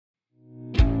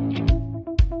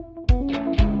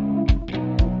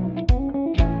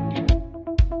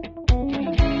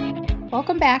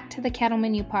Welcome back to the Cattle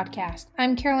Menu podcast.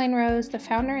 I'm Caroline Rose, the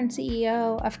founder and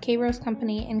CEO of K-Rose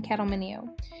Company and Cattle Menu.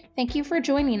 Thank you for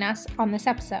joining us on this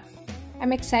episode.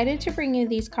 I'm excited to bring you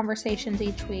these conversations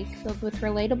each week filled with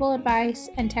relatable advice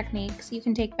and techniques you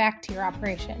can take back to your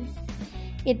operation.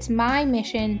 It's my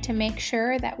mission to make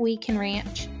sure that we can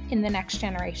ranch in the next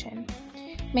generation.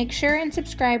 Make sure and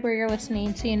subscribe where you're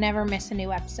listening so you never miss a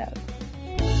new episode.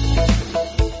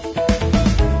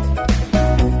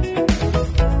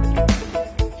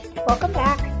 Welcome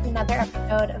back to another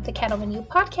episode of the Cattle Menu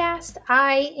podcast.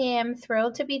 I am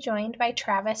thrilled to be joined by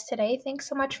Travis today. Thanks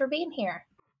so much for being here.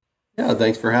 Yeah,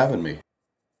 thanks for having me.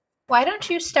 Why don't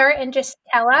you start and just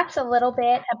tell us a little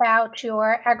bit about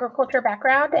your agriculture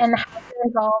background and how you're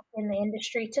involved in the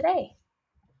industry today?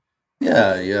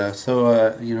 Yeah. So,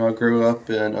 I grew up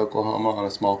in Oklahoma on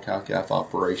a small cow-calf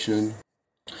operation.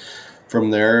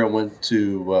 From there, I went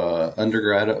to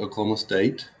undergrad at Oklahoma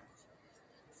State,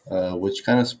 which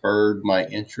kind of spurred my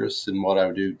interest in what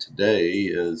I do today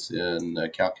is in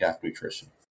cow-calf nutrition.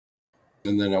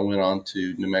 And then I went on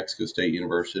to New Mexico State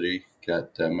University,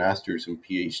 got a master's and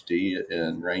PhD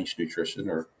in range nutrition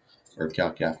or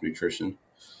cow-calf nutrition.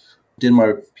 Did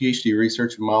my PhD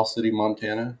research in Miles City,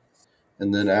 Montana.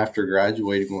 And then after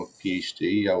graduating with a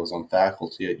PhD, I was on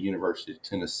faculty at University of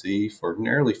Tennessee for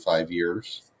nearly 5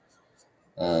 years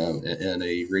in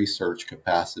a research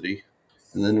capacity.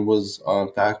 And then was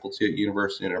on faculty at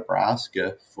University of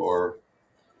Nebraska for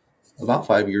about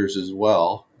 5 years as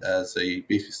well as a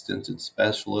beef extension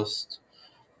specialist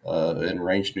and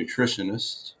range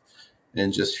nutritionist.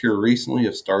 And just here recently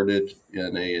have started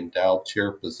in a endowed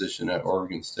chair position at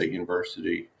Oregon State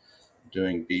University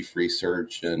doing beef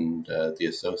research and the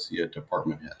associate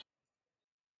department head.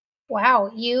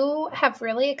 Wow, you have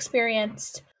really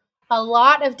experienced a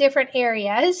lot of different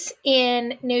areas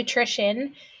in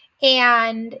nutrition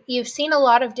and you've seen a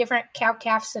lot of different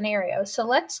cow-calf scenarios. So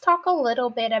let's talk a little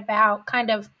bit about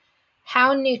kind of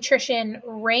how nutrition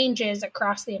ranges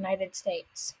across the United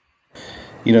States.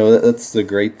 That's the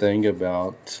great thing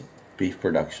about beef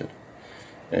production.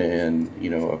 And,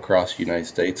 across the United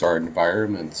States, our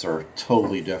environments are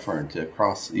totally different.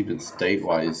 Across even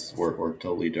state-wise, we're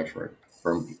totally different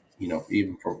from,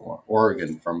 even from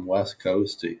Oregon, from West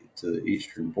Coast to the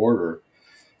eastern border,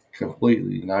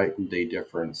 completely night and day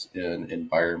difference in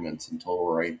environments and total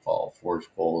rainfall, forage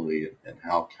quality, and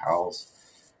how cows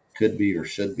could be or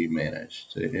should be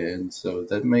managed. And so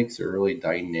that makes a really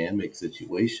dynamic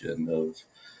situation of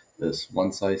this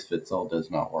one size fits all does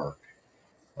not work.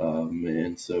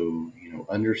 And so,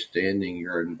 understanding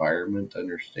your environment,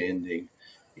 understanding,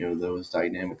 those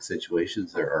dynamic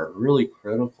situations that are really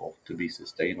critical to be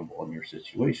sustainable in your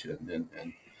situation.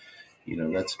 And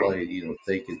that's why,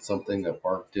 thinking something that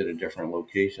worked at a different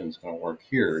location is going to work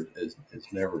here is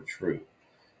never true.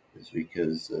 Is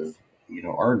because of,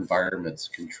 our environments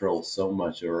control so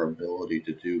much of our ability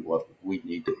to do what we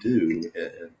need to do.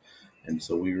 And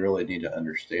so we really need to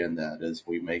understand that as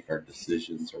we make our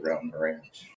decisions around the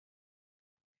ranch.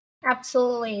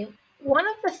 Absolutely. One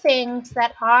of the things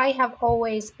that I have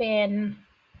always been,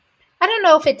 I don't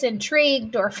know if it's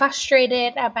intrigued or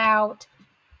frustrated about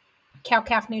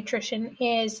cow-calf nutrition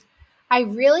is I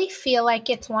really feel like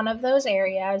it's one of those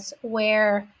areas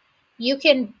where you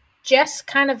can just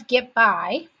kind of get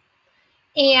by.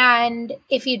 And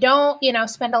if you don't,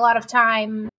 spend a lot of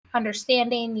time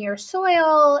understanding your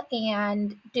soil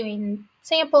and doing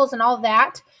samples and all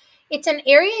that, it's an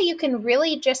area you can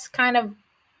really just kind of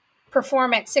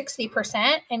perform at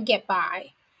 60% and get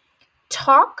by.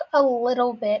 Talk a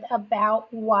little bit about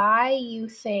why you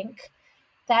think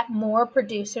that more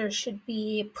producers should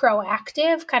be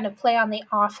proactive, kind of play on the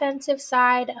offensive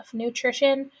side of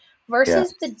nutrition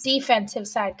versus the defensive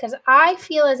side. Because I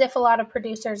feel as if a lot of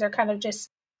producers are kind of just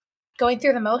going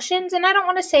through the motions. And I don't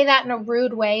want to say that in a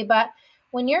rude way, but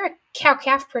when you're a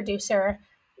cow-calf producer,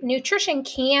 nutrition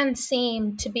can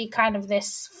seem to be kind of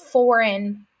this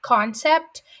foreign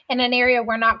concept in an area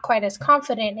we're not quite as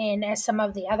confident in as some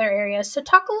of the other areas. So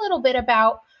talk a little bit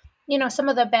about, some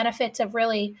of the benefits of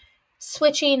really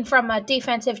switching from a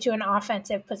defensive to an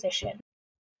offensive position.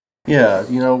 Yeah,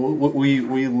 we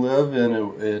live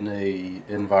in a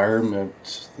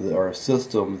environment or a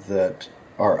system that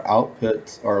our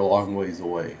outputs are a long ways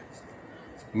away.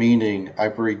 Meaning, I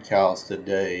breed cows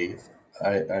today.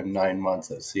 I'm 9 months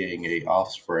at seeing a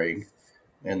offspring,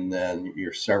 and then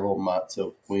you're several months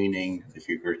of weaning. If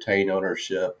you retain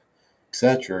ownership,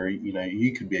 etc.,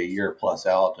 you could be a year plus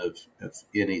out of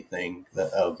anything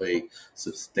of a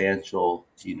substantial,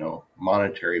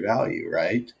 monetary value,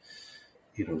 right?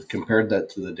 compared that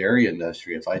to the dairy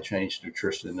industry, if I change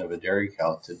nutrition of a dairy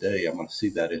cow today, I'm going to see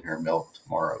that in her milk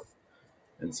tomorrow.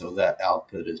 And so that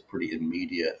output is pretty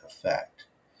immediate effect.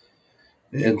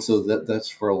 And so that's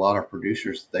for a lot of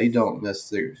producers, they don't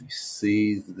necessarily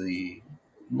see the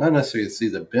not necessarily see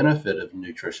the benefit of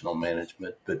nutritional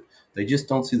management, but they just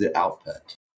don't see the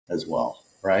output as well,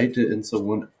 right? And so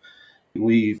when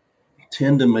we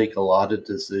tend to make a lot of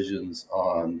decisions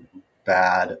on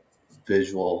bad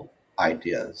visual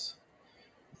ideas,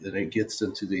 and it gets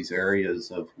into these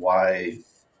areas of why,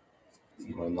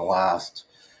 in the last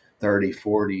 30,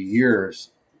 40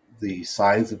 years, the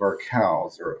size of our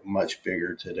cows are much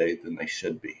bigger today than they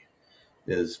should be.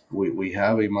 Is we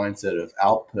have a mindset of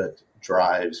output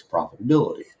drives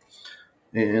profitability.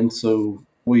 And so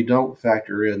we don't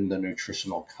factor in the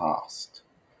nutritional cost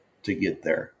to get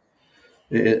there.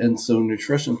 And so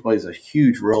nutrition plays a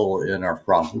huge role in our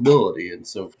profitability. And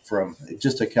so from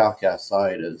just a cow calf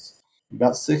side is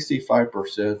about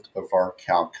 65% of our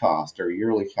cow cost, our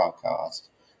yearly cow cost,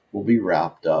 will be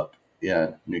wrapped up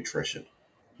in nutrition.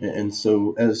 And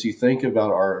so as you think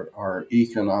about our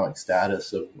economic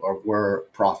status of where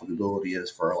profitability is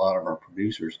for a lot of our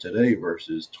producers today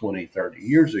versus 20, 30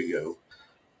 years ago,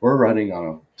 we're running on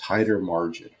a tighter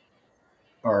margin.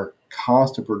 Our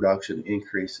cost of production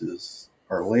increases,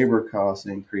 our labor costs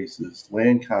increases,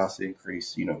 land costs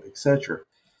increase, etc.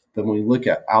 But when we look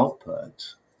at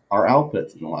output, our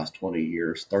outputs in the last 20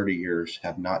 years, 30 years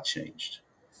have not changed.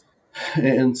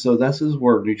 And so this is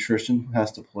where nutrition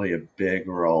has to play a big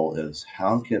role is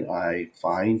how can I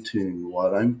fine tune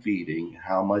what I'm feeding,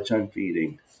 how much I'm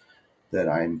feeding, that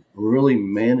I'm really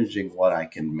managing what I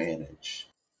can manage.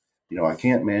 I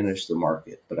can't manage the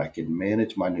market, but I can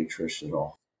manage my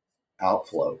nutritional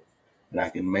outflow, and I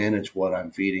can manage what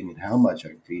I'm feeding and how much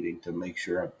I'm feeding to make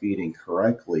sure I'm feeding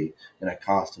correctly in a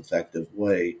cost effective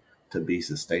way to be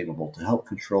sustainable, to help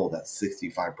control that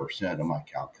 65% of my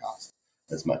cow cost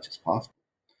as much as possible.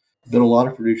 But a lot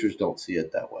of producers don't see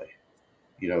it that way.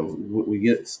 We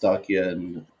get stuck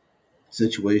in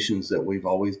situations that we've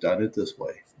always done it this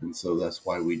way. And so that's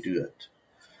why we do it.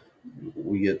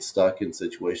 We get stuck in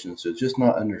situations of just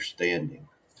not understanding.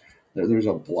 There's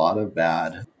a lot of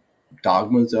bad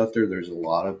dogmas out there. There's a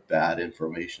lot of bad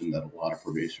information that a lot of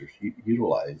producers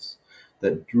utilize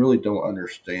that really don't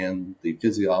understand the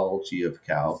physiology of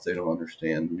cows. They don't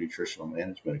understand nutritional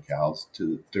management of cows to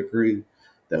the degree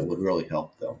that would really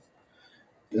help them.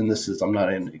 And this is, I'm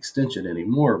not in extension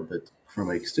anymore, but from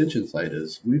an extension side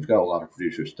is we've got a lot of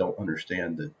producers don't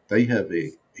understand that they have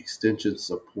a extension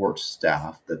support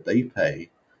staff that they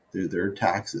pay through their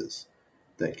taxes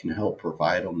that can help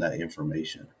provide them that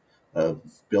information of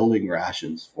building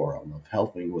rations for them, of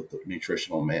helping with the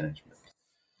nutritional management.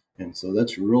 And so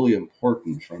that's really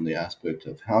important from the aspect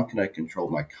of how can I control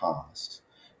my costs,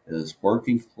 is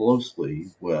working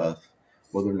closely with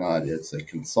whether or not it's a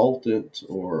consultant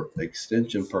or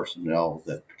extension personnel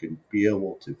that can be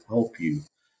able to help you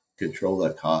control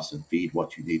that cost and feed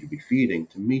what you need to be feeding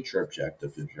to meet your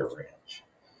objective of your ranch.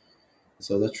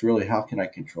 So that's really how can I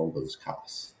control those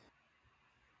costs?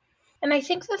 And I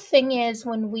think the thing is,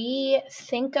 when we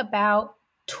think about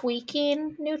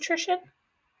tweaking nutrition,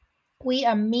 we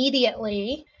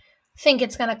immediately think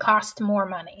it's going to cost more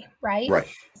money, right?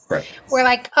 Right, right. We're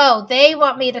like, oh, they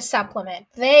want me to supplement.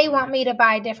 They want me to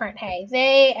buy different hay.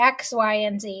 They X, Y,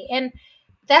 and Z. And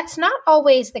that's not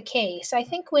always the case. I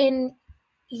think when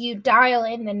you dial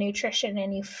in the nutrition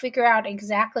and you figure out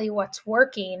exactly what's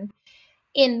working,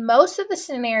 in most of the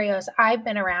scenarios I've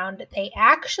been around, they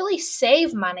actually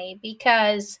save money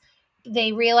because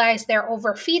they realize they're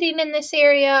overfeeding in this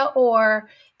area, or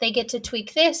they get to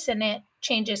tweak this and it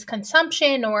changes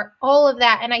consumption, or all of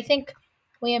that. And I think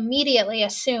we immediately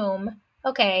assume,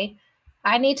 okay,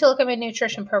 I need to look at my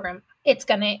nutrition program. It's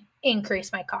going to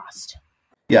increase my cost.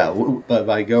 Yeah, but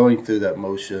by going through that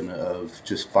motion of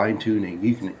just fine tuning,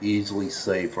 you can easily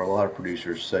save, for a lot of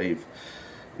producers, save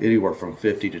anywhere from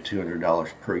 $50 to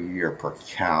 $200 per year per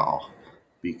cow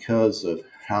because of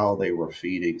how they were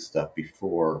feeding stuff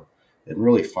before and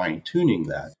really fine tuning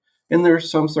that. And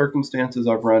there's some circumstances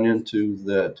I've run into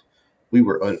that we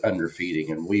were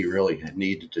underfeeding and we really had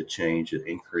needed to change and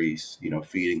increase,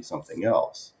 feeding something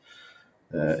else.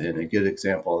 And a good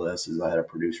example of this is I had a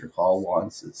producer call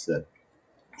once that said,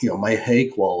 my hay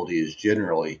quality is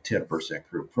generally 10%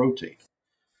 crude protein.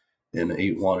 And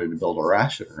he wanted to build a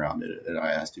ration around it. And I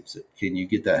asked him, said, can you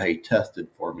get that hay tested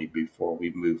for me before we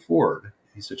move forward?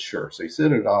 He said, sure. So he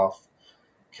sent it off,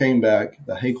 came back,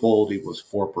 the hay quality was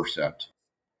 4%.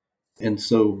 And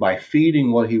so by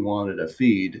feeding what he wanted to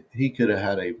feed, he could have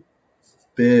had a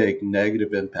big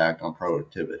negative impact on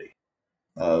productivity.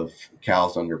 of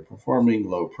cows underperforming,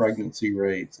 low pregnancy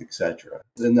rates, etc.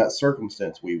 In that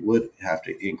circumstance, we would have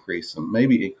to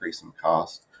maybe increase some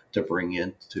costs to bring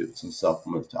in some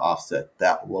supplements to offset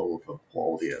that low of a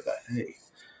quality of that hay.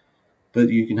 But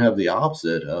you can have the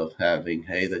opposite of having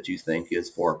hay that you think is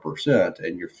 4%,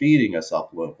 and you're feeding a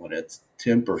supplement when it's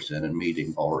 10% and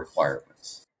meeting all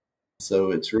requirements.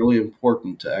 So it's really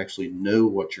important to actually know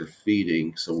what you're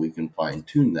feeding so we can fine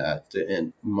tune that.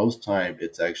 And most time,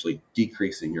 it's actually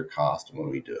decreasing your cost when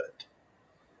we do it.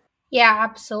 Yeah,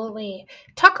 absolutely.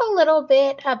 Talk a little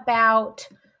bit about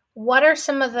what are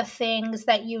some of the things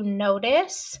that you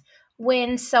notice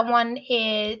when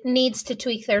needs to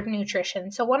tweak their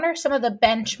nutrition. So, what are some of the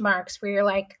benchmarks where you're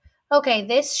like, okay,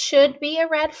 this should be a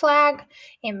red flag.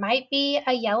 It might be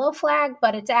a yellow flag,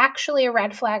 but it's actually a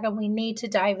red flag, and we need to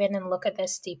dive in and look at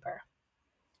this deeper.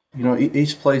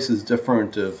 Each place is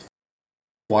different of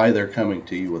why they're coming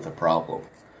to you with a problem.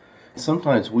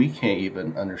 Sometimes we can't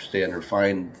even understand or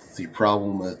find the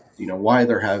problem with, why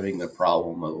they're having the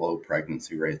problem of low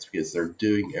pregnancy rates because they're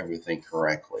doing everything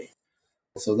correctly.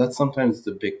 So that's sometimes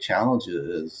the big challenge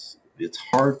is it's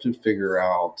hard to figure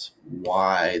out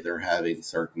why they're having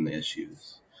certain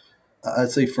issues.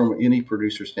 I'd say from any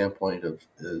producer standpoint of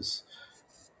is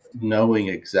knowing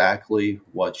exactly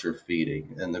what you're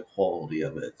feeding and the quality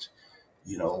of it.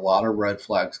 A lot of red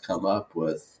flags come up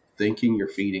with thinking you're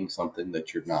feeding something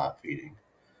that you're not feeding.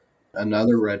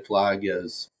 Another red flag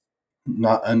is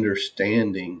not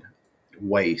understanding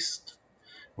waste.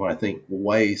 When I think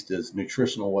waste is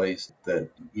nutritional waste that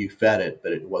you fed it,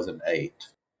 but it wasn't ate.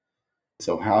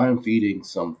 So how I'm feeding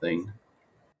something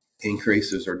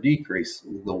increases or decreases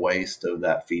the waste of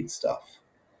that feed stuff.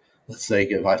 Let's say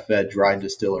if I fed dried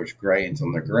distillers grains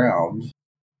on the ground,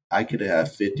 I could have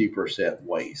 50%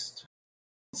 waste.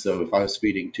 So if I was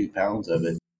feeding 2 pounds of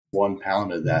it, 1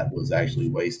 pound of that was actually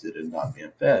wasted and not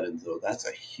being fed. And so that's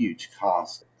a huge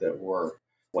cost that we're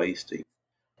wasting.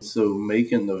 So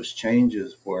making those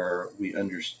changes where we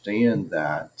understand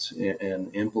that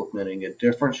and implementing a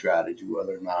different strategy,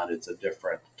 whether or not it's a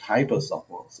different type of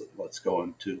supplements, let's go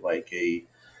into like a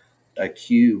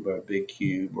cube, a big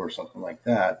cube or something like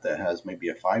that that has maybe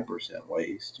a 5%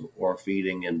 waste or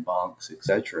feeding in bunks,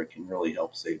 etc., can really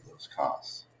help save those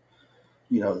costs.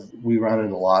 We run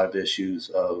into a lot of issues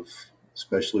of,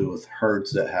 especially with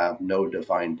herds that have no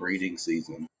defined breeding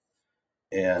season,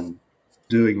 and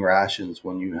doing rations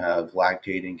when you have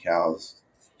lactating cows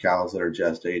that are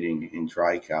gestating, and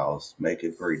dry cows make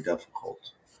it very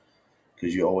difficult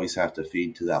because you always have to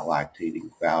feed to that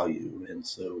lactating value. And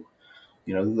so,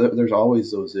 there's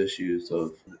always those issues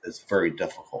of it's very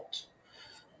difficult.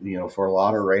 For a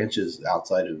lot of ranches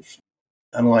outside of,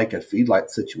 unlike a feedlot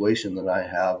situation, that I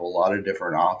have a lot of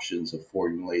different options of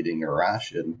formulating a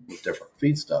ration with different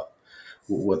feed stuff.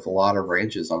 With a lot of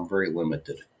ranches, I'm very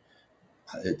limited.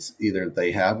 It's either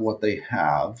they have what they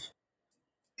have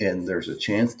and there's a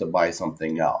chance to buy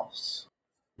something else.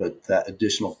 But that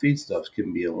additional feed stuff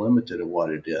can be limited to what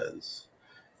it is.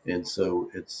 And so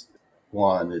it's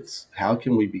how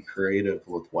can we be creative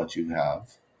with what you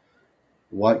have?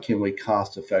 What can we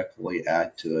cost effectively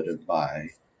add to it and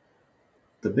buy?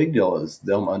 The big deal is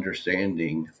them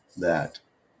understanding that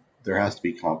there has to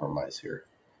be compromise here.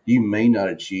 You may not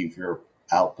achieve your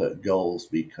output goals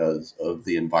because of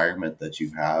the environment that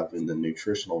you have and the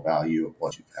nutritional value of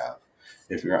what you have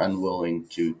if you're unwilling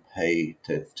to pay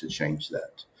to change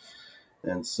that.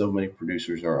 And so many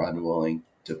producers are unwilling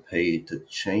to pay to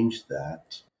change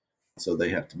that. So they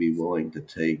have to be willing to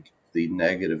take the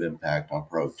negative impact on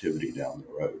productivity down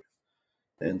the road.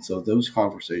 And so those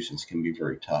conversations can be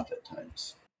very tough at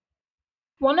times.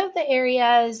 One of the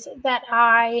areas that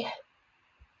I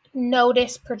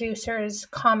notice producers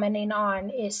commenting on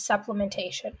is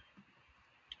supplementation.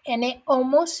 And it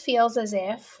almost feels as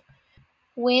if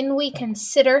when we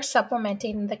consider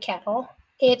supplementing the cattle,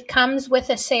 it comes with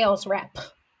a sales rep.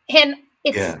 And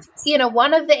it's, Yeah.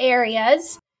 one of the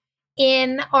areas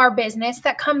in our business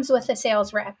that comes with a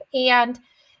sales rep. And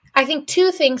I think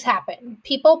two things happen.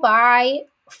 People buy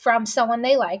from someone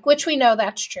they like, which we know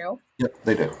that's true. Yep,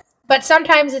 they do. But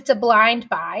sometimes it's a blind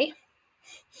buy.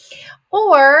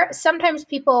 Or sometimes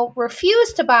people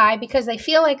refuse to buy because they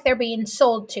feel like they're being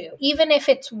sold to, even if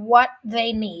it's what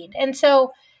they need. And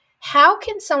so, how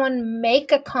can someone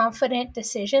make a confident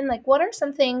decision? Like, what are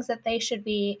some things that they should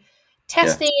be Yeah.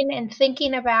 testing and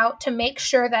thinking about to make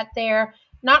sure that they're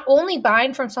not only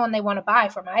buying from someone they want to buy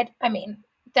from? I mean,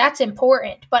 that's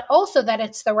important, but also that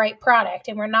it's the right product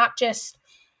and we're not just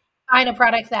buying a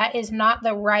product that is not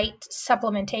the right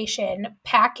supplementation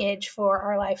package for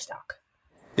our livestock.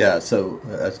 Yeah, so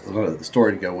the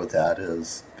story to go with that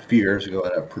is few years ago,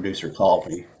 a producer called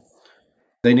me.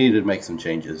 They needed to make some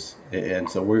changes, and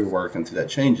so we were working through that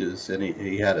changes. And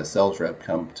he had a sales rep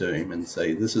come to him and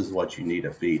say, "This is what you need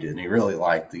to feed." And he really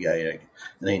liked the guy,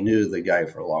 and he knew the guy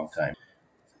for a long time.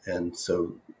 And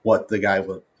so what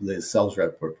the sales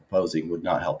rep were proposing would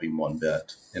not help him one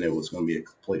bit, and it was going to be a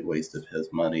complete waste of his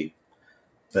money.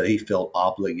 But he felt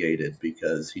obligated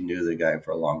because he knew the guy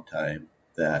for a long time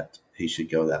that he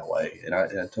should go that way. And I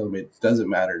told him it doesn't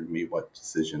matter to me what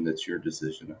decision, it's your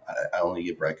decision. I only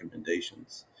give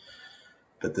recommendations,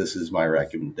 but this is my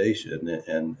recommendation.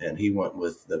 And he went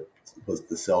with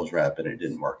the sales rep, and it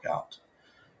didn't work out.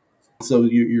 So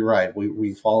you're right.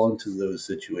 We fall into those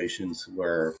situations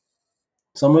where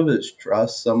some of it's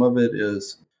trust, some of it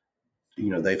is,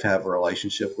 they've had a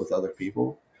relationship with other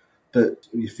people. But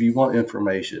if you want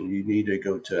information, you need to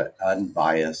go to an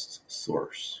unbiased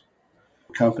source.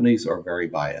 Companies are very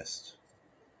biased.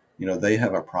 They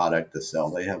have a product to sell,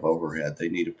 they have overhead, they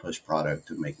need to push product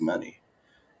to make money.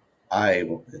 I,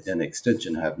 in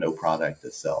extension, have no product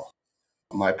to sell.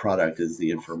 My product is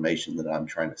the information that I'm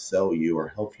trying to sell you or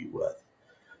help you with.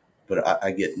 But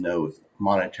I get no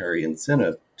monetary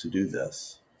incentive to do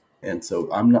this. And so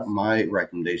my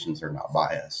recommendations are not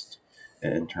biased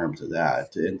in terms of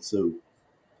that. And so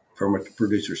from a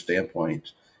producer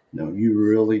standpoint, you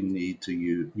really need to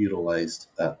utilize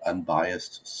an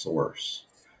unbiased source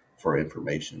for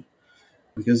information,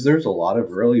 because there's a lot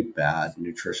of really bad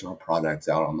nutritional products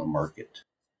out on the market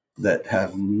that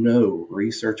have no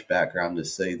research background to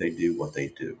say they do what they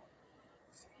do,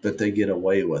 but they get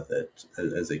away with it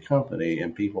as a company,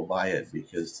 and people buy it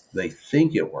because they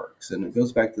think it works. And it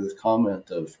goes back to this comment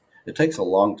of it takes a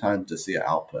long time to see an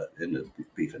output in the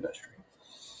beef industry.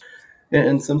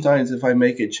 And sometimes if I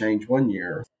make a change one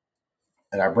year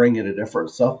and I bring in a different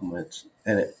supplement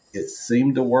and it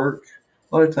seemed to work,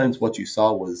 a lot of times what you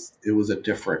saw was it was a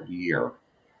different year,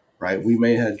 right? We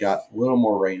may have got a little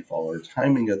more rainfall, or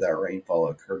timing of that rainfall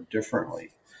occurred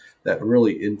differently that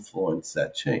really influenced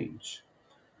that change.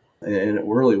 And it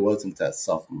really wasn't that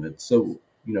supplement. So,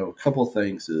 a couple of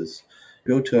things is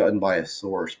go to an unbiased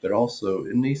source, but also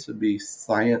it needs to be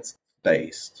science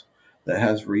based, that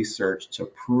has research to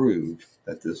prove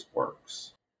that this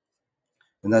works.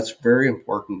 And that's very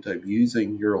important of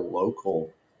using your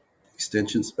local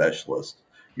extension specialist,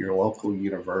 your local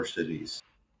universities.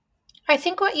 I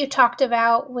think what you talked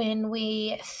about when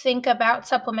we think about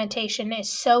supplementation is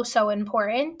so, so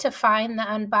important, to find the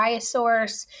unbiased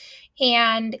source.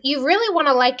 And you really want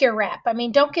to like your rep. I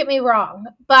mean, don't get me wrong,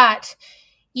 but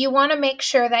you want to make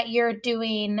sure that you're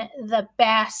doing the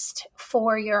best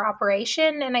for your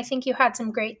operation. And I think you had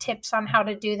some great tips on how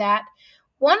to do that.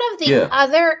 One of the Yeah.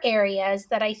 other areas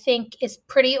that I think is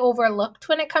pretty overlooked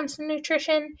when it comes to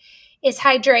nutrition is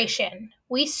hydration.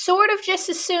 We sort of just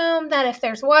assume that if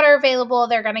there's water available,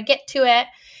 they're going to get to it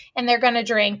and they're going to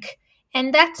drink.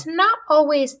 And that's not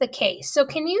always the case. So,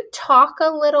 can you talk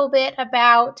a little bit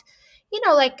about,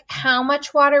 like how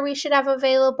much water we should have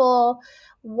available,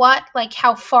 like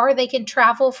how far they can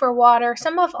travel for water,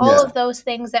 some of all Yeah. of those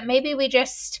things that maybe we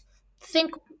just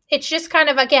think it's just kind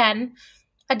of, again,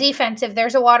 a defensive.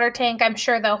 There's a water tank, I'm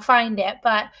sure they'll find it.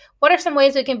 But what are some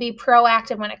ways we can be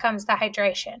proactive when it comes to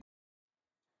hydration?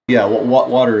 Yeah,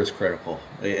 water is critical,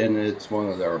 and it's one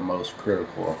of our most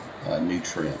critical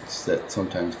nutrients that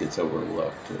sometimes gets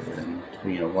overlooked. And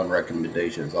one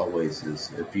recommendation is always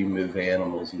is if you move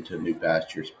animals into a new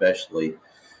pasture, especially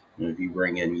if you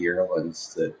bring in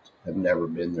yearlings that have never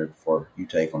been there before, you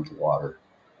take them to water.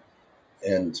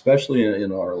 And especially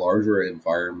in our larger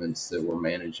environments that we're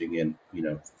managing in,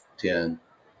 10,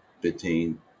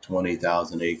 15,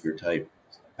 20,000 acre type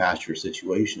pasture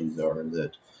situations, are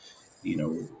that,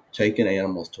 taking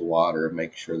animals to water and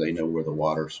making sure they know where the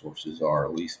water sources are,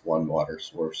 at least one water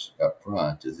source up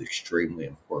front, is extremely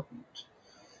important.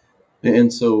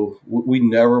 And so we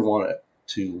never want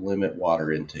to limit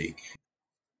water intake.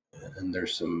 And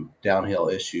there's some downhill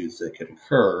issues that can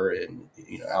occur, and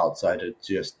outside of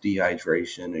just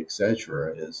dehydration,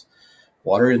 etc., is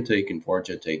water intake and forage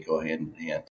intake go hand in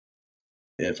hand.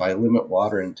 If I limit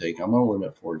water intake, I'm going to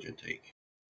limit forage intake.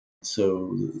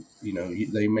 So,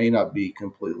 they may not be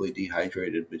completely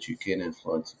dehydrated, but you can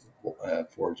influence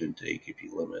forage intake if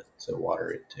you limit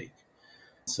water intake.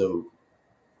 So,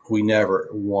 we never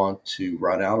want to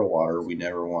run out of water. We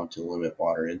never want to limit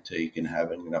water intake, and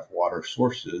having enough water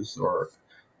sources or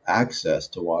access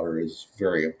to water is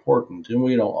very important. And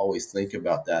we don't always think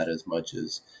about that as much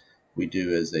as we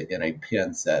do in a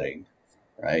pen setting.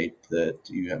 right? That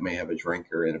you may have a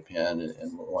drinker in a pen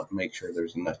and want to make sure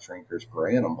there's enough drinkers per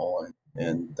animal.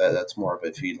 And that's more of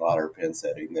a feedlot or pen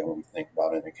setting than when we think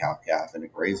about in a cow calf in a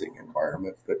grazing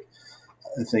environment. But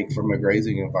I think from a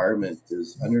grazing environment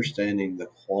is understanding the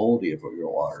quality of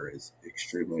your water is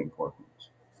extremely important,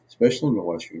 especially in the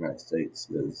Western United States.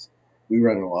 Is we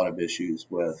run a lot of issues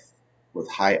with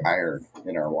high iron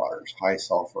in our waters, high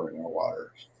sulfur in our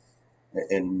waters,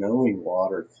 and knowing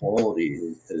water quality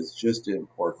is just as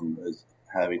important as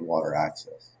having water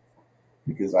access.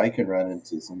 Because I can run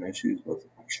into some issues with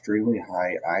extremely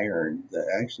high iron that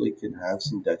actually can have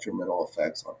some detrimental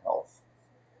effects on health.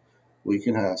 We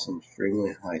can have some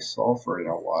extremely high sulfur in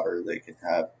our water that can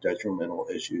have detrimental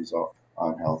issues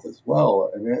on health as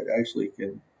well. And it actually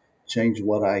can change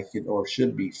what I can or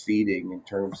should be feeding in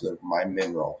terms of my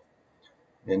mineral,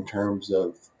 in terms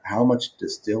of how much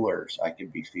distillers I can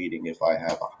be feeding if I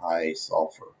have a high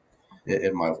sulfur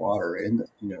in my water. And,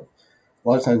 a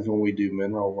lot of times when we do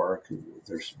mineral work,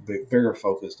 there's bigger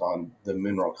focused on the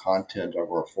mineral content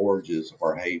of our forages, of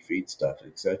our hay feed stuff,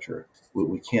 etc.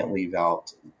 We can't leave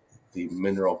out the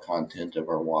mineral content of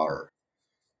our water.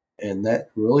 And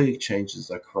that really changes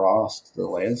across the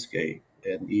landscape.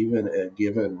 And even a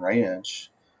given ranch,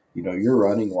 your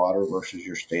running water versus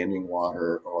your standing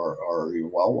water or your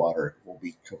well water will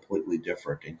be completely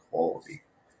different in quality.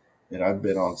 And I've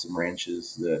been on some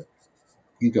ranches that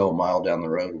you go a mile down the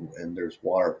road and there's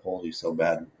water quality so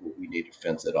bad we need to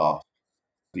fence it off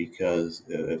because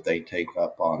if they take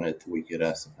up on it, we could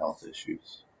have some health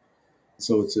issues.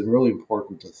 So it's really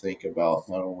important to think about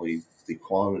not only the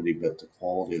quantity but the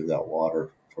quality of that water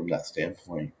from that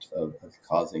standpoint of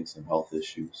causing some health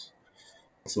issues.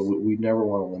 So we never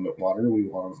want to limit water. We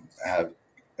want to have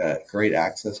great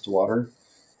access to water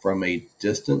from a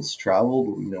distance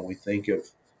traveled. We think of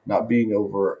not being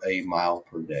over a mile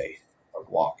per day of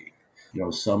walking.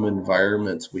 Some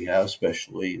environments we have,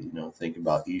 especially, think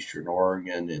about Eastern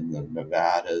Oregon and the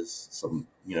Nevadas, some,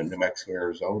 New Mexico,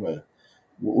 Arizona.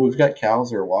 We've got cows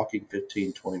that are walking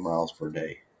 15, 20 miles per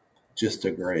day just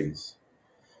to graze.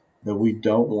 But we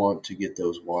don't want to get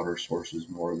those water sources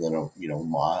more than a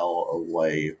mile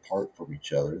away apart from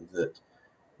each other.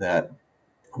 That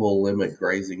will limit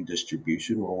grazing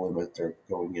distribution, will limit their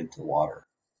going into water.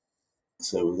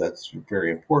 So that's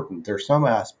very important. There's some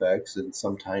aspects and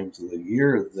some times of the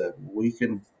year that we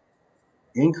can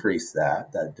increase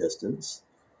that distance.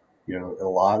 A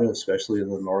lot of, especially in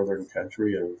the northern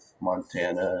country of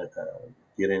Montana,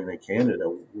 getting into Canada,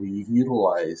 we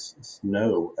utilize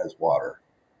snow as water.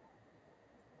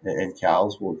 And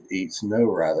cows will eat snow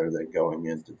rather than going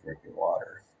into drinking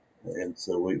water. And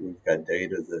so we've got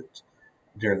data that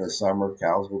during the summer,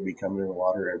 cows will be coming in the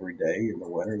water every day. In the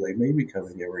winter, they may be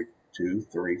coming every 2,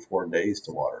 3, 4 days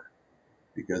to water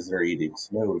because they're eating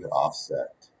snow to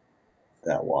offset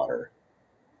that water.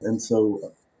 And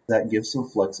so that gives some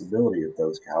flexibility if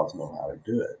those cows know how to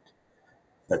do it.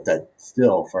 But that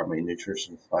still, from a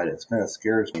nutrition side, it kind of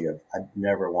scares me. I'd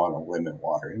never want to limit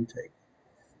water intake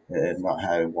and not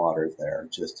having water there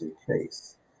just in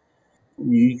case.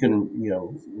 You can,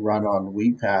 run on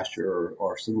wheat pasture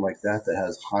or something like that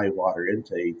has high water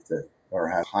intake or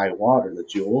have high water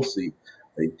that you will see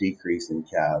a decrease in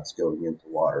calves going into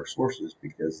water sources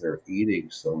because they're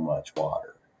eating so much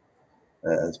water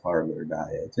as part of their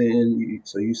diet. And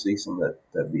so you see some of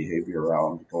that behavior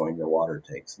around going to water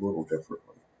tanks a little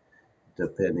differently,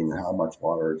 depending on how much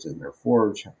water is in their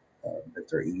forage, if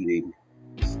they're eating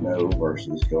snow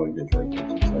versus going to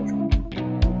drinkers, etc.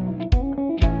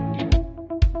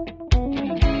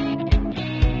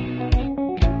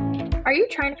 Are you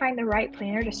trying to find the right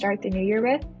planner to start the new year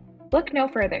with? Look no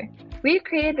further. We've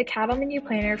created the Cattle Menu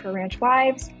Planner for ranch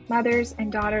wives, mothers,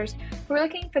 and daughters who are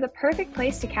looking for the perfect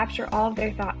place to capture all of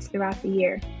their thoughts throughout the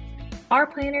year. Our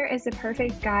planner is the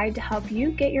perfect guide to help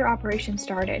you get your operation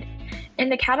started. In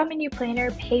the Cattle Menu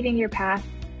Planner, Paving Your Path,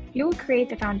 you will create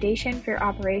the foundation for your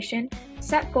operation,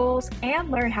 set goals,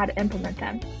 and learn how to implement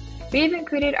them. We've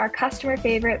included our customer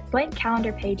favorite blank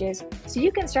calendar pages so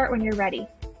you can start when you're ready.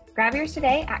 Grab yours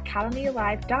today at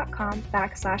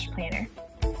cattlemenulive.com/planner.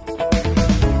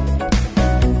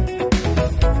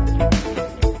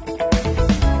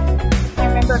 I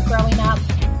remember growing up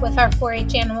with our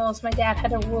 4-H animals, my dad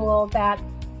had a rule that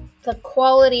the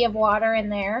quality of water in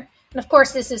there, and of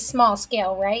course this is small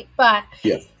scale, right? But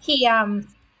Yes. he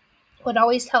would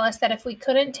always tell us that if we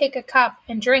couldn't take a cup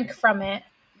and drink from it,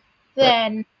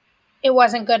 then it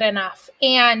wasn't good enough.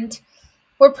 And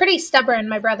we're pretty stubborn,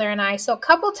 my brother and I. So a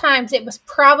couple times it was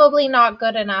probably not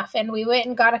good enough. And we went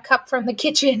and got a cup from the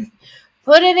kitchen.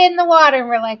 put it in the water, and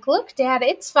we're like, look, Dad,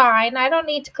 it's fine. I don't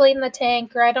need to clean the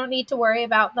tank, or I don't need to worry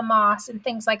about the moss and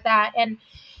things like that. And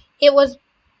it was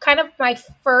kind of my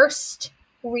first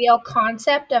real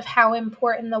concept of how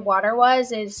important the water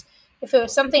was. Is if it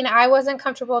was something I wasn't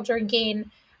comfortable drinking,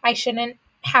 I shouldn't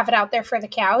have it out there for the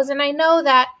cows. And I know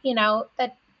that,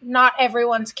 that not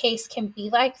everyone's case can be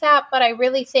like that, but I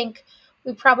really think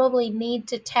we probably need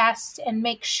to test and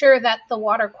make sure that the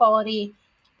water quality,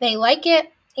 they like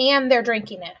it and they're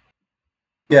drinking it.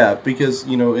 Yeah, because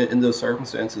in those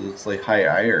circumstances, it's like high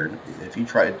iron. If you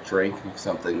tried drinking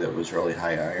something that was really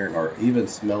high iron, or even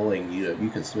smelling, you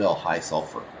can smell high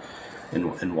sulfur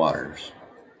in waters.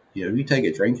 If you take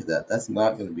a drink of that, that's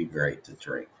not going to be great to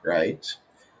drink, right?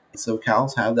 So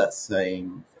cows have that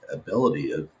same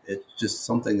ability of it's just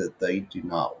something that they do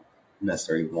not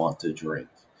necessarily want to drink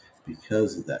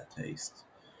because of that taste.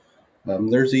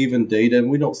 There's even data, and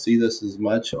we don't see this as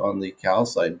much on the cow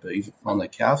side, but even on the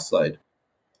calf side,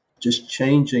 just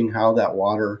changing how that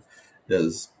water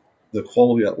does, the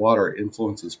quality of that water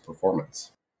influences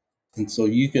performance. And so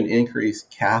you can increase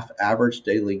calf average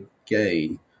daily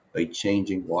gain by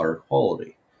changing water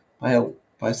quality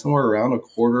by somewhere around a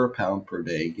quarter a pound per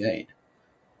day gain.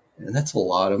 And that's a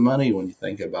lot of money when you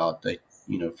think about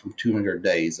from 200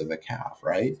 days of a calf,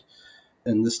 right?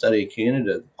 In this study in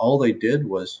Canada, all they did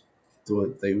was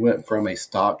they went from a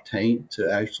stock tank to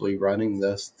actually running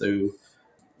this through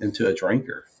into a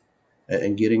drinker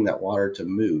and getting that water to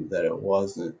move, that it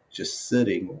wasn't just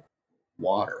sitting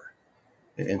water.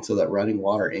 And so that running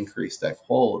water increased that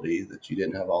quality, that you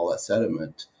didn't have all that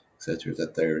sediment, etc.,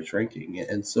 that they were drinking.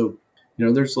 And so,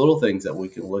 there's little things that we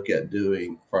can look at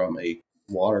doing from a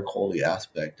water quality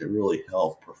aspect to really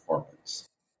help performance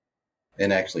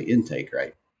and actually intake,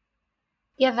 right?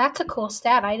 Yeah, that's a cool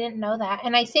stat. I didn't know that.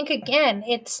 And I think again,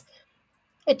 it's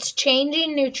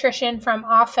changing nutrition from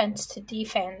offense to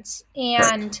defense,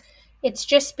 Correct. and it's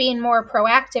just being more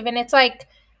proactive. And it's like,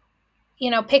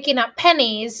 picking up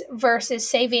pennies versus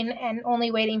saving and only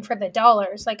waiting for the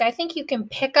dollars. Like, I think you can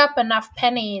pick up enough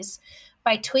pennies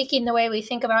by tweaking the way we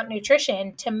think about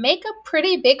nutrition to make a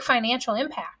pretty big financial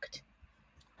impact.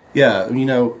 Yeah,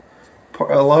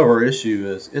 a lot of our issue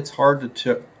is it's hard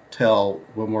to tell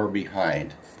when we're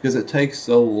behind because it takes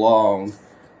so long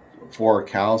for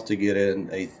cows to get in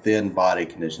a thin body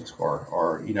condition score,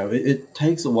 or it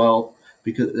takes a while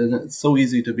because and it's so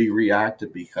easy to be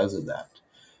reactive because of that.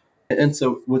 And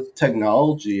so with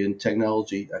technology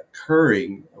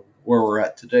occurring where we're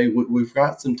at today, we've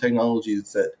got some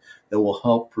technologies that will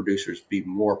help producers be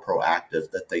more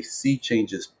proactive, that they see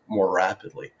changes more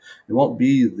rapidly. It won't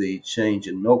be the change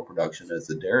in milk production as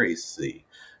the dairies see,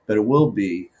 but it will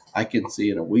be, I can see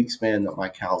in a week span that my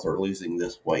cows are losing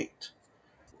this weight.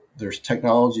 There's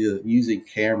technology of using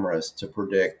cameras to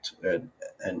predict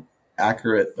an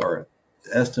accurate or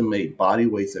estimate body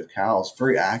weights of cows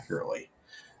very accurately,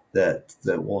 that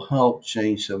will help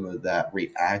change some of that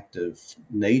reactive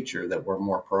nature, that we're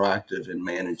more proactive in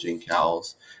managing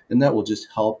cows, and that will just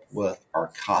help with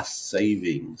our cost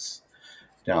savings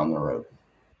down the road.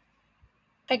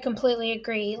 I completely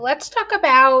agree. Let's talk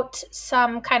about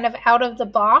some kind of out of the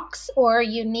box or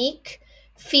unique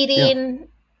Yeah. feeding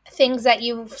things that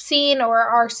you've seen or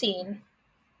are seeing.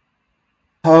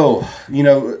 Oh,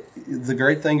 the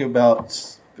great thing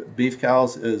about beef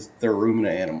cows is they're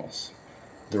ruminant animals.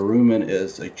 The rumen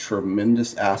is a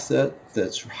tremendous asset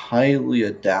that's highly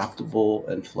adaptable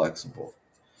and flexible.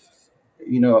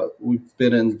 We've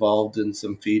been involved in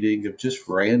some feeding of just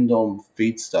random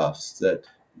feedstuffs, that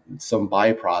some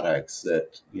byproducts,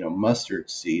 that, mustard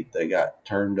seed that got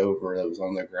turned over that was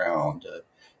on the ground.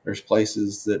 There's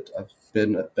places that have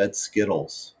been fed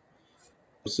Skittles.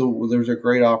 So there's a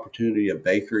great opportunity of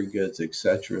bakery goods,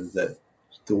 etc., that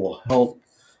will help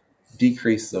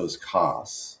decrease those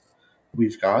costs.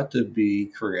 We've got to be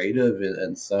creative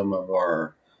in some of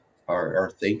our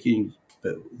thinking,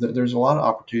 but there's a lot of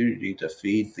opportunity to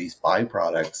feed these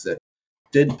byproducts that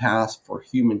didn't pass for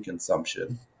human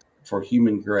consumption, for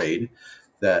human grade,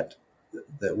 that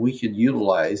we could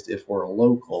utilize if we're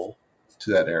local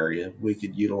to that area. We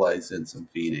could utilize in some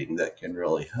feeding that can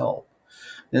really help.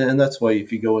 And that's why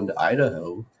if you go into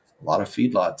Idaho, a lot of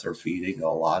feedlots are feeding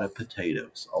a lot of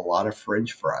potatoes, a lot of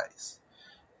French fries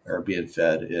are being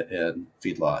fed in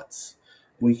feedlots.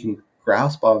 We can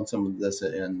grasp on some of this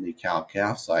in the cow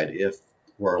calf side if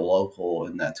we're local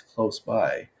and that's close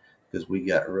by, because we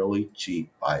get a really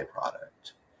cheap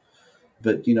byproduct.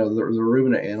 But the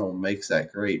ruminant animal makes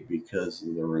that great because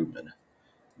of the rumen.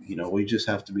 We just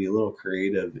have to be a little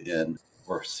creative in,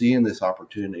 we're seeing this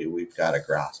opportunity, we've got to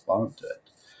grasp onto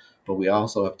it. But we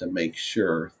also have to make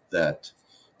sure that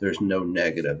there's no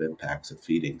negative impacts of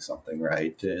feeding something,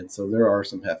 right? And so there are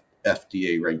some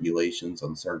FDA regulations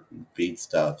on certain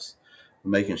feedstuffs,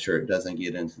 making sure it doesn't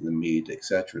get into the meat,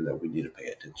 etc., that we need to pay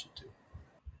attention to.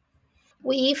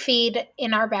 We feed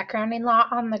in our background in law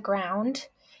on the ground.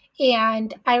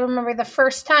 And I remember the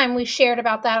first time we shared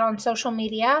about that on social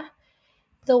media,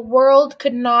 the world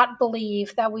could not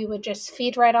believe that we would just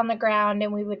feed right on the ground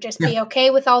and we would just Yeah. be okay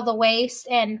with all the waste.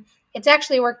 And it's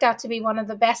actually worked out to be one of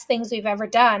the best things we've ever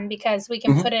done because we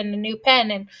can Hmm. put in a new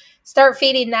pen and start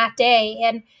feeding that day.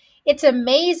 And it's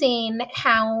amazing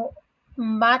how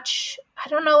much, I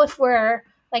don't know if we're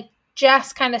like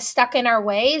just kind of stuck in our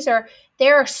ways, or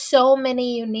there are so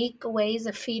many unique ways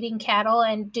of feeding cattle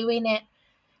and doing it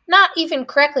not even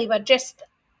correctly, but just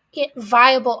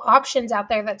viable options out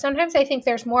there that sometimes I think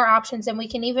there's more options than we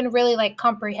can even really like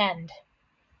comprehend.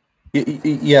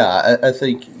 Yeah, I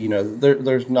think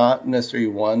there's not necessarily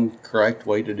one correct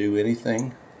way to do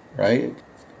anything, right?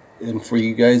 And for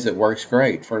you guys, it works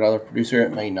great. For another producer,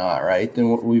 it may not, right?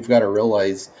 Then we've got to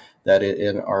realize that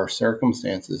in our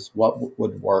circumstances, what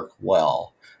would work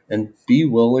well, and be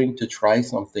willing to try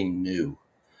something new.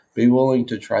 Be willing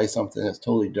to try something that's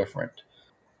totally different.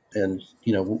 And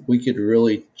we could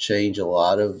really change a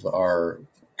lot of our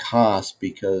costs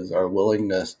because our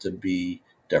willingness to be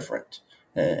different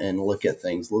and look at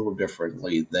things a little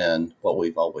differently than what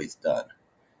we've always done.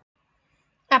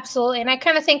 Absolutely. And I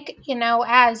kind of think,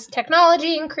 as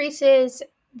technology increases,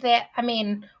 that,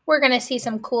 we're going to see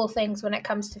some cool things when it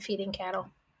comes to feeding cattle.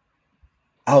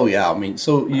 Oh yeah, I mean,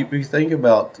 so you think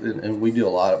about, and we do a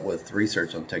lot with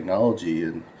research on technology,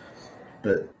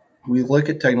 but we look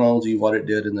at technology, what it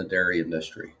did in the dairy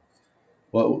industry,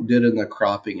 what it did in the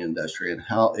cropping industry, and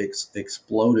how it's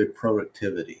exploded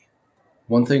productivity.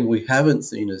 One thing we haven't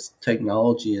seen is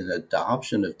technology and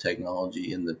adoption of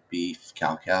technology in the beef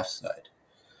cow calf side,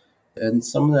 and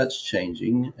some of that's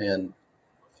changing. And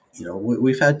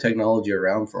we've had technology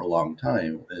around for a long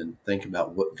time, and think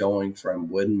about what going from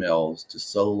windmills to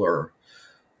solar,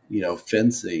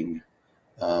 fencing,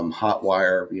 hot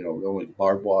wire, going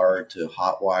barbed wire to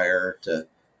hot wire to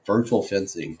virtual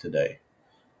fencing today.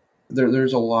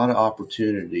 There's a lot of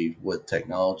opportunity with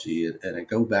technology, and it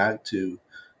go back to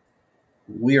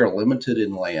we are limited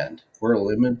in land, we're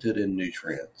limited in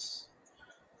nutrients.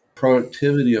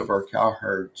 Productivity of our cow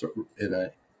herds in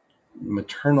a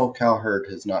maternal cow herd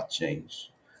has not changed.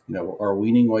 Our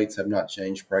weaning weights have not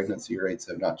changed, pregnancy rates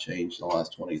have not changed in the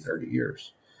last 20, 30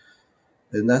 years.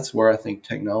 And that's where I think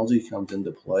technology comes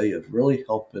into play of really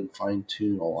helping fine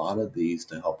tune a lot of these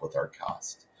to help with our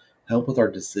cost, help with our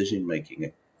decision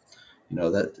making.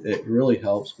 That it really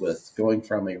helps with going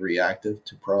from a reactive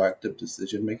to proactive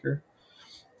decision maker.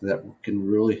 That can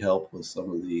really help with some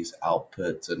of these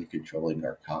outputs and controlling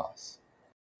our costs.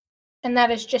 And that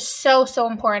is just so, so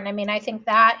important. I think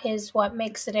that is what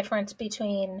makes the difference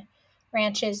between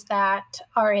ranches that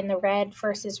are in the red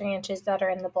versus ranches that are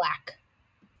in the black.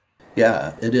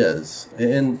 Yeah, it is.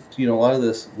 And a lot of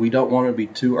this, we don't want to be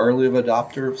too early of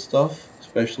adopter of stuff,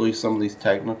 especially some of these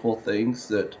technical things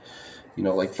that,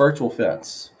 like virtual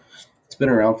fence. It's been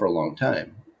around for a long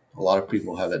time. A lot of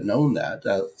people haven't known that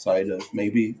outside of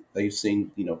maybe they've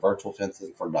seen, virtual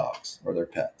fencing for dogs or their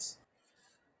pets.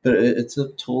 But it's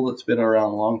a tool that's been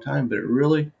around a long time, but it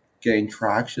really gained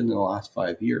traction in the last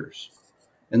 5 years.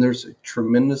 And there's a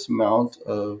tremendous amount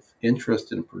of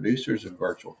interest in producers of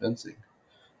virtual fencing.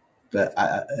 But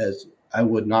as I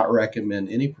would not recommend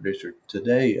any producer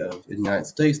today of in the United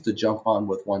States to jump on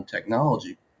with one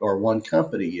technology or one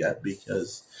company yet,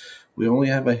 because we only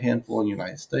have a handful in the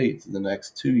United States. In the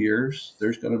next 2 years,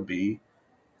 there's going to be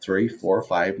three, four,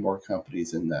 five more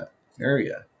companies in that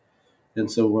area. And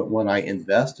so when I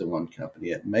invest in one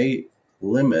company, it may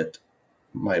limit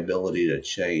my ability to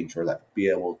change or that be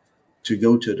able to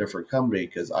go to a different company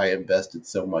because I invested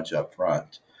so much up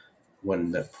front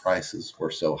when the prices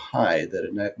were so high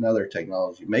that another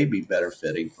technology may be better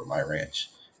fitting for my ranch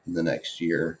in the next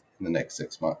year, in the next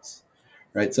 6 months,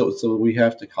 right? So we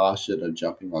have to caution of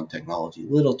jumping on technology a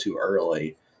little too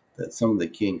early that some of the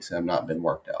kinks have not been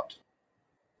worked out.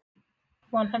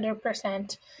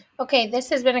 100%. Okay, this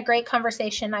has been a great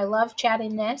conversation. I love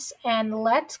chatting this. And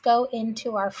let's go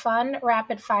into our fun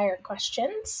rapid fire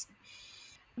questions.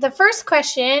 The first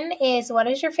question is, what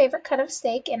is your favorite cut of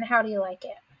steak and how do you like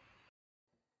it?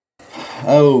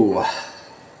 Oh,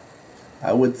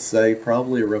 I would say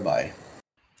probably a ribeye.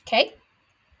 Okay,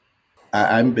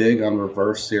 I'm big on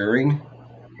reverse searing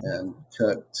and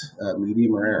cooked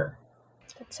medium rare.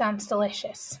 that sounds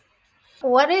delicious.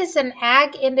 What is an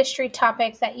ag industry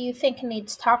topic that you think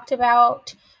needs talked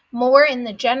about more in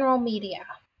the general media?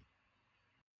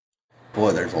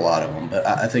 Boy, there's a lot of them, but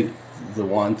I think the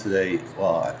one today,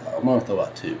 well, I'm going to throw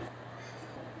out two.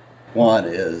 One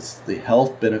is the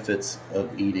health benefits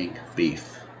of eating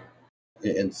beef.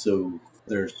 And so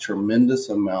there's tremendous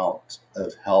amount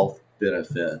of health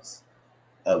benefits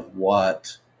of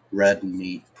what red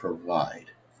meat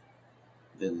provide.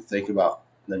 And think about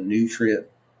the nutrient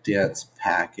dense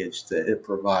package that it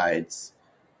provides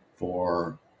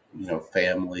for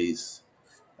families.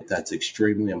 That's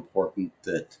extremely important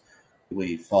that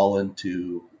we fall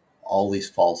into all these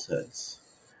falsehoods.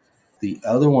 The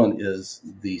other one is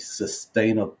the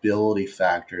sustainability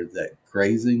factor that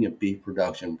grazing and beef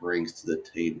production brings to the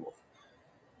table.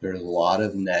 There's a lot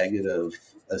of negative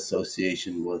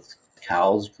association with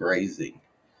cows grazing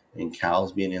and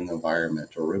cows being in the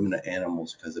environment or ruminant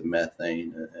animals because of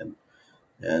methane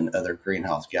and other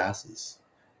greenhouse gases.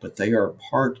 But they are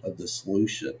part of the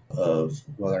solution of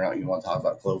whether or not you want to talk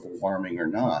about global warming or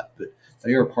not. But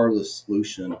they are part of the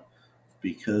solution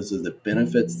because of the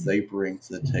benefits they bring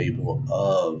to the table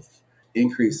of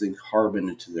increasing carbon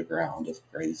into the ground of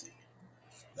grazing.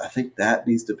 I think that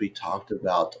needs to be talked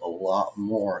about a lot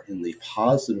more in the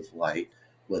positive light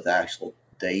with actual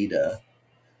data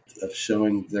of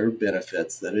showing their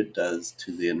benefits that it does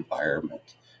to the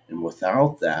environment. And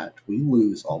without that, we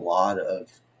lose a lot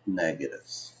of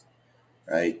negatives,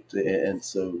 right? And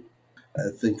so I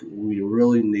think we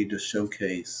really need to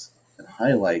showcase and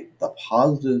highlight the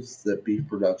positives that beef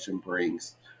production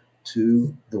brings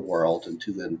to the world and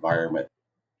to the environment.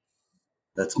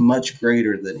 That's much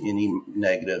greater than any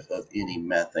negative of any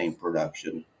methane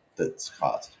production that's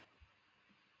caused.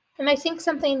 And I think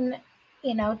something,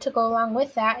 to go along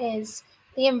with that is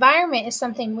the environment is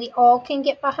something we all can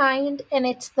get behind. And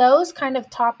it's those kind of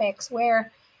topics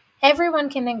where everyone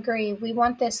can agree we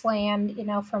want this land,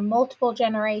 for multiple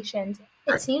generations.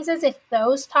 It Right. seems as if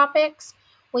those topics,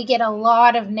 we get a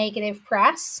lot of negative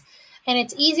press. And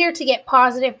it's easier to get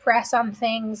positive press on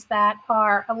things that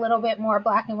are a little bit more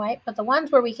black and white. But the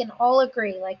ones where we can all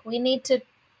agree, like we need to,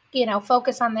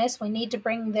 focus on this, we need to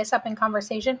bring this up in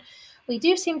conversation, we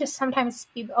do seem to sometimes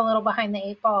be a little behind the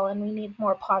eight ball, and we need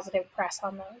more positive press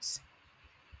on those.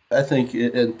 I think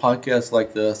in podcasts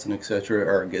like this and et cetera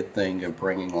are a good thing of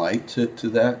bringing light to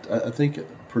that. I think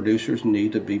producers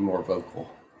need to be more vocal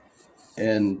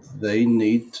and they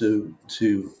need to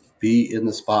be in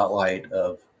the spotlight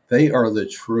of they are the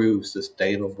true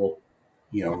sustainable,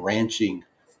 ranching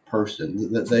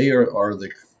person. That they are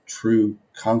the true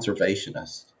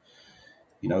conservationists.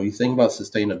 You think about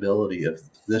sustainability of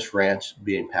this ranch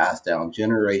being passed down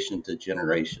generation to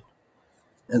generation.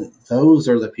 And those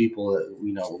are the people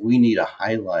that we need a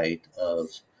highlight of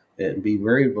and be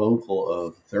very vocal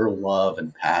of their love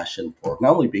and passion for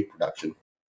not only beef production,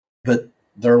 but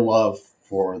their love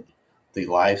for the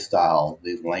lifestyle,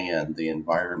 the land, the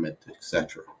environment,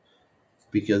 etc.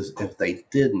 Because if they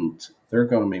didn't, they're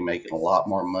going to be making a lot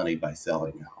more money by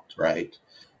selling out, right?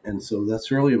 And so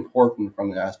that's really important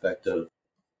from the aspect of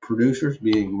producers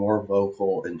being more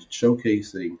vocal and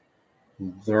showcasing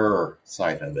their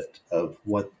side of it, of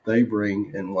what they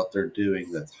bring and what they're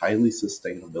doing that's highly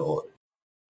sustainable.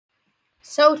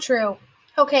 So true.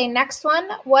 Okay, next one.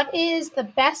 What is the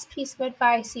best piece of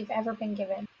advice you've ever been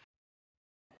given?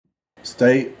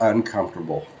 Stay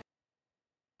uncomfortable.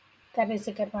 That is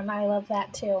a good one. I love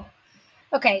that too.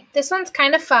 Okay, this one's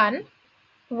kind of fun.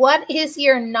 What is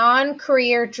your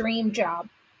non-career dream job?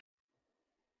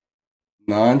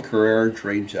 Non-career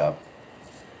dream job.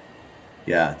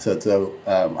 Yeah, so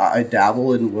I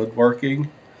dabble in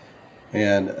woodworking,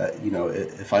 and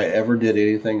if I ever did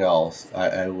anything else,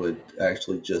 I would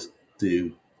actually just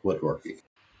do woodworking.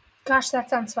 Gosh, that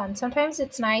sounds fun. Sometimes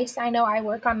it's nice. I know I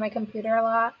work on my computer a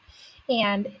lot,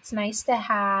 and it's nice to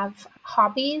have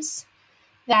hobbies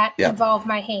that Yep, involve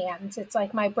my hands. It's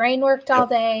like my brain worked all yep,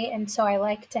 day, and so I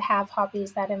like to have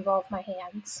hobbies that involve my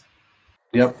hands.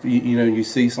 yep. You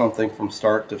see something from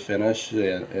start to finish,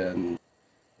 and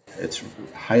it's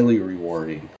highly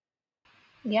rewarding.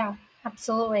 Yeah,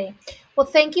 absolutely. Well,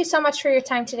 thank you so much for your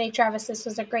time today, Travis. This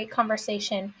was a great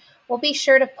conversation. We'll be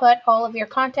sure to put all of your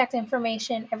contact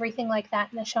information, everything like that,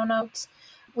 in the show notes.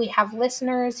 We have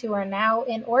listeners who are now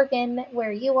in Oregon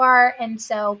where you are, and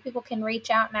so people can reach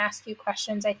out and ask you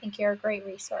questions. I think you're a great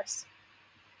resource.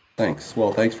 Thanks.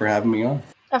 Well, thanks for having me on.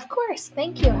 Of course.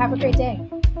 Thank you. Have a great day.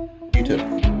 You too.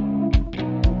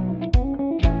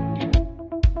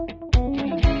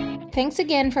 Thanks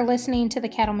again for listening to the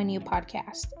Cattleman U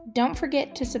podcast. Don't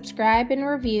forget to subscribe and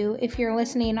review if you're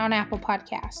listening on Apple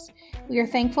Podcasts. We are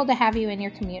thankful to have you in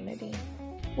your community.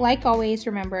 Like always,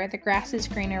 remember the grass is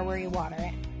greener where you water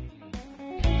it.